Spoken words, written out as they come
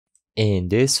In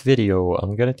this video,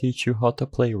 I'm gonna teach you how to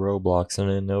play Roblox on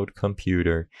a Node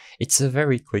computer. It's a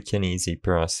very quick and easy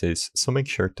process, so make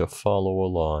sure to follow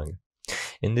along.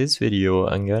 In this video,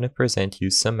 I'm going to present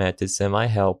you some methods that might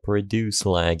help reduce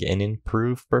lag and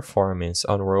improve performance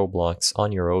on Roblox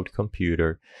on your old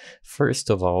computer. First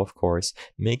of all, of course,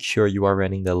 make sure you are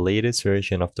running the latest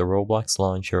version of the Roblox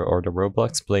launcher or the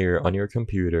Roblox player on your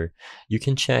computer. You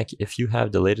can check if you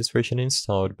have the latest version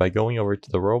installed by going over to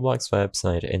the Roblox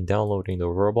website and downloading the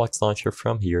Roblox launcher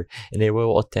from here, and it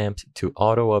will attempt to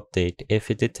auto-update if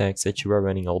it detects that you are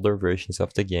running older versions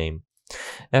of the game.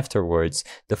 Afterwards,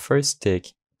 the first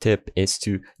tip is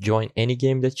to join any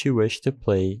game that you wish to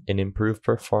play and improve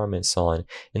performance on,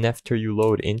 and after you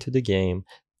load into the game,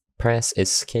 press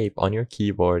escape on your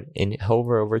keyboard and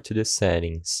hover over to the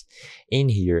settings. In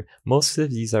here, most of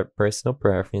these are personal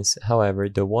preference. However,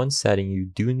 the one setting you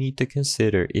do need to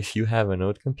consider if you have an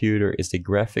old computer is the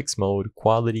graphics mode,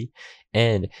 quality,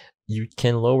 and you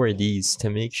can lower these to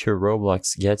make sure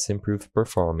Roblox gets improved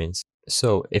performance.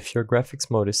 So, if your graphics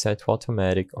mode is set to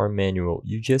automatic or manual,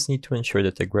 you just need to ensure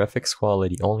that the graphics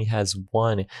quality only has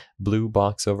one blue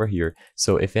box over here.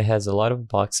 So if it has a lot of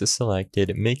boxes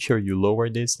selected, make sure you lower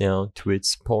this down to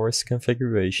its poorest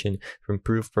configuration for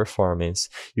improved performance.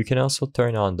 You can also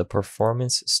turn on the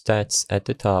performance stats at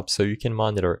the top so you can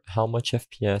monitor how much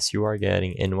FPS you are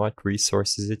getting and what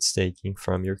resources it's taking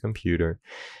from your computer.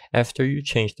 After you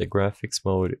change the graphics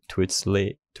mode to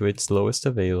its lowest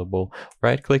available,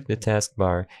 right-click the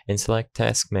taskbar and select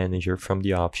Task Manager from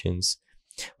the options.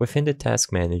 Within the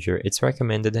Task Manager, it's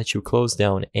recommended that you close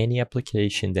down any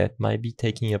application that might be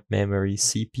taking up memory,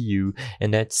 CPU,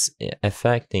 and that's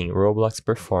affecting Roblox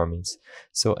performance.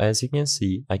 So as you can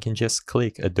see, I can just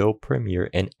click Adobe Premiere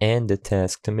and end the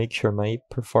task to make sure my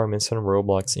performance on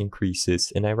Roblox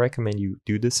increases, and I recommend you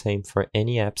do the same for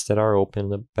any apps that are open in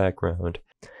the background.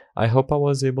 I hope I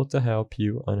was able to help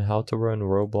you on how to run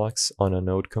Roblox on a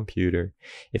Node computer.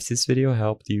 If this video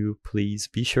helped you, please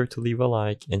be sure to leave a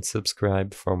like and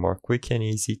subscribe for more quick and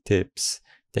easy tips.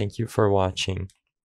 Thank you for watching.